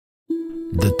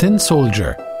The Tin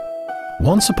Soldier.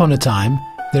 Once upon a time,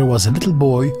 there was a little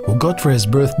boy who got for his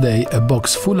birthday a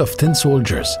box full of tin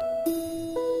soldiers.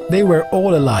 They were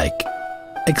all alike,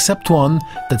 except one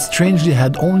that strangely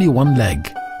had only one leg.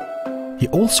 He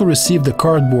also received a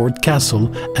cardboard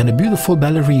castle and a beautiful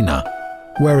ballerina,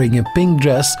 wearing a pink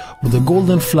dress with a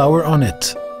golden flower on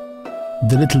it.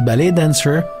 The little ballet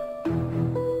dancer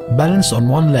balanced on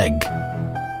one leg,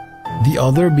 the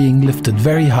other being lifted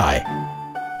very high.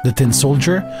 The Tin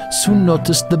Soldier soon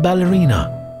noticed the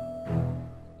ballerina.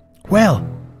 "Well,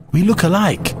 we look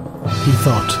alike," he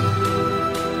thought.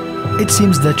 "It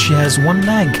seems that she has one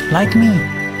leg, like me.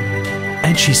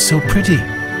 And she's so pretty."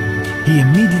 He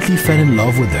immediately fell in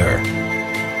love with her.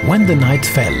 When the night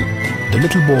fell, the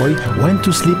little boy went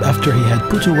to sleep after he had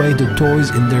put away the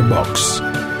toys in their box.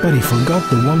 But he forgot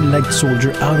the one-legged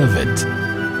soldier out of it,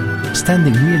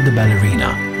 standing near the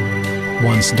ballerina.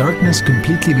 Once darkness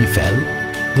completely befell,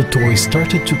 the toys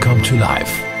started to come to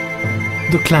life.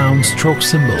 The clown stroked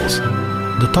cymbals,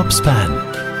 the top span,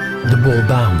 the ball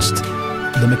bounced,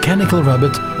 the mechanical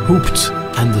rabbit whooped,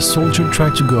 and the soldier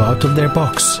tried to go out of their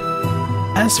box.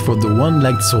 As for the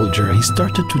one-legged soldier, he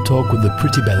started to talk with the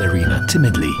pretty ballerina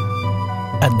timidly.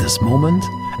 At this moment,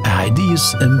 a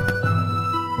hideous imp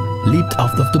leaped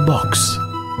out of the box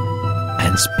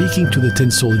and, speaking to the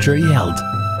Tin Soldier, yelled,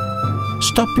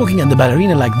 "Stop looking at the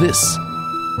ballerina like this,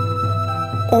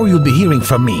 or you'll be hearing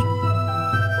from me."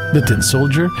 The Tin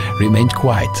Soldier remained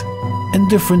quiet,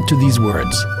 indifferent to these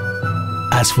words.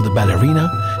 As for the ballerina,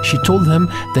 she told him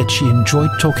that she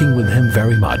enjoyed talking with him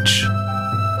very much.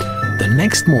 The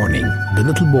next morning, the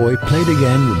little boy played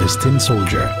again with his Tin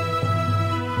Soldier.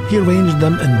 He arranged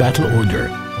them in battle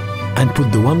order and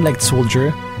put the one-legged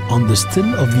soldier on the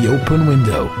sill of the open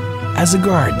window as a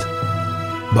guard.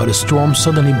 But a storm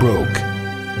suddenly broke.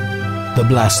 The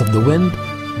blast of the wind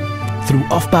threw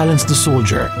off balance the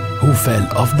soldier, who fell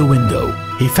off the window.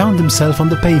 He found himself on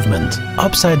the pavement,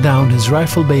 upside down, his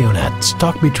rifle bayonet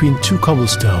stuck between two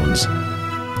cobblestones.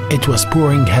 It was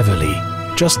pouring heavily.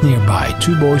 Just nearby,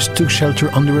 two boys took shelter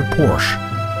under a Porsche.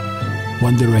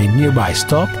 When the rain nearby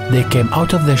stopped, they came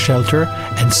out of their shelter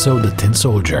and saw the Tin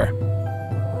Soldier.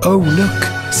 "Oh, look,"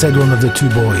 said one of the two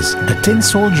boys, "a tin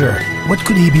soldier. What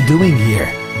could he be doing here?"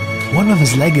 "One of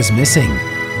his legs is missing,"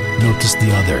 noticed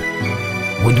the other.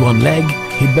 "With one leg,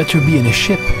 he'd better be in a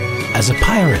ship, as a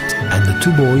pirate," and the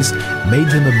two boys made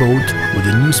him a boat with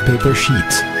a newspaper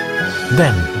sheet.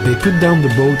 Then they put down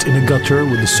the boat in a gutter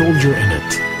with the soldier in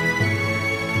it.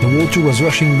 The water was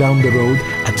rushing down the road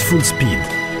at full speed,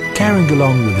 carrying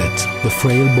along with it the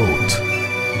frail boat.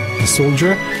 The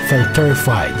soldier felt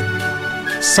terrified.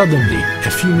 Suddenly, a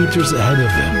few meters ahead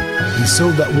of him, he saw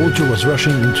that water was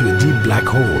rushing into a deep black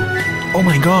hole. "Oh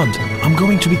my God, I'm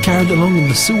going to be carried along in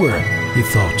the sewer," he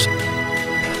thought.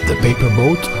 The paper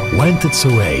boat went its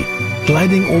way,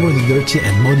 gliding over the dirty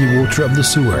and muddy water of the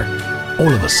sewer.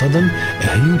 All of a sudden,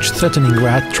 a huge threatening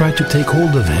rat tried to take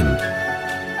hold of him.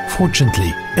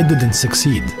 Fortunately, it didn't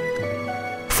succeed.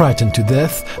 Frightened to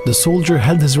death, the soldier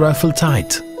held his rifle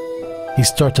tight. He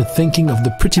started thinking of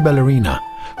the pretty ballerina,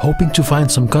 hoping to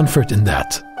find some comfort in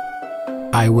that.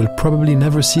 "I will probably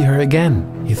never see her again,"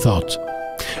 he thought.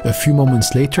 A few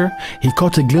moments later, he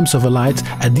caught a glimpse of a light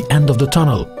at the end of the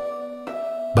tunnel.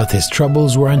 But his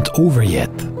troubles weren't over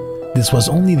yet. This was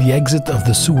only the exit of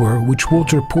the sewer, which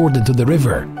water poured into the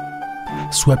river.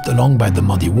 Swept along by the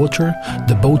muddy water,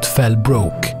 the boat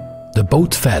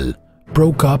fell,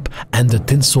 broke up, and the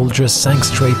Tin Soldier sank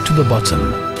straight to the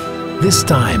bottom. "This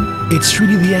time, it's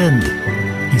really the end,"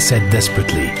 he said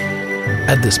desperately.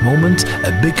 At this moment,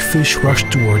 a big fish rushed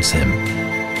towards him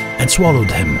and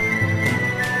swallowed him.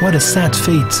 What a sad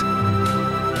fate!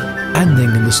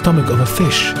 Ending in the stomach of a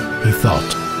fish, he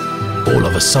thought. All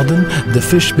of a sudden, the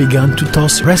fish began to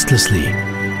toss restlessly,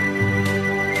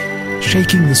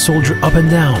 shaking the soldier up and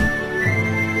down.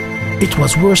 It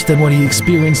was worse than what he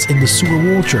experienced in the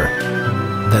sewer water.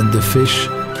 Then the fish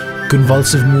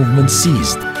convulsive movement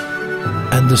ceased,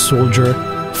 and the soldier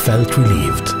felt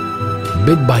relieved.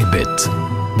 Bit by bit,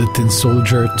 the Tin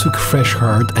Soldier took fresh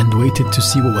heart and waited to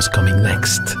see what was coming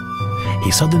next.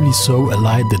 He suddenly saw a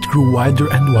light that grew wider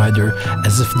and wider,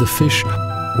 as if the fish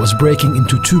was breaking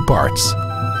into two parts.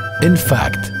 In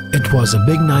fact, it was a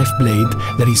big knife blade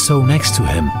that he saw next to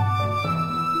him.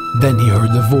 Then he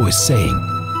heard a voice saying,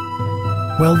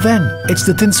 "Well then, it's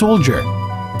the Tin Soldier."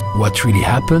 What really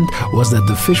happened was that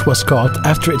the fish was caught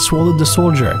after it swallowed the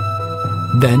soldier.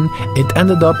 Then it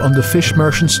ended up on the fish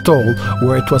merchant's stall,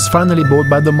 where it was finally bought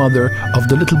by the mother of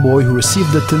the little boy who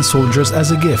received the tin soldiers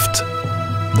as a gift.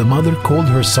 The mother called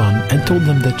her son and told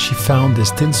him that she found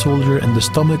this tin soldier in the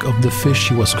stomach of the fish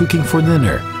she was cooking for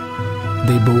dinner.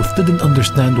 They both didn't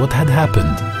understand what had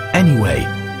happened. Anyway,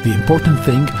 the important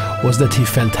thing was that he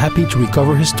felt happy to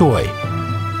recover his toy.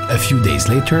 A few days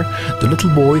later, the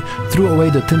little boy threw away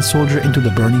the tin soldier into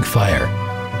the burning fire,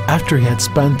 after he had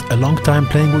spent a long time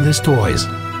playing with his toys.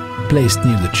 Placed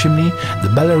near the chimney,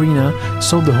 the ballerina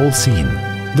saw the whole scene.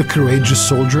 The courageous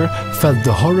soldier felt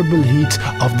the horrible heat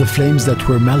of the flames that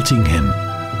were melting him.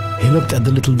 He looked at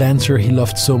the little dancer he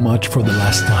loved so much for the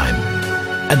last time.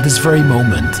 At this very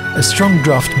moment, a strong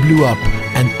draft blew up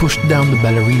and pushed down the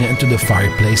ballerina into the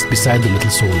fireplace beside the little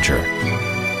soldier.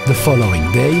 The following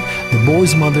day, the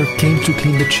boy's mother came to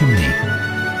clean the chimney.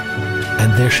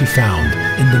 And there she found,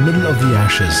 in the middle of the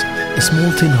ashes, a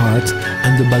small tin heart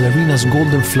and the ballerina's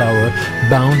golden flower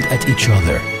bound at each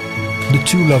other. The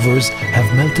two lovers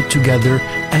have melted together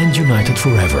and united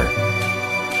forever.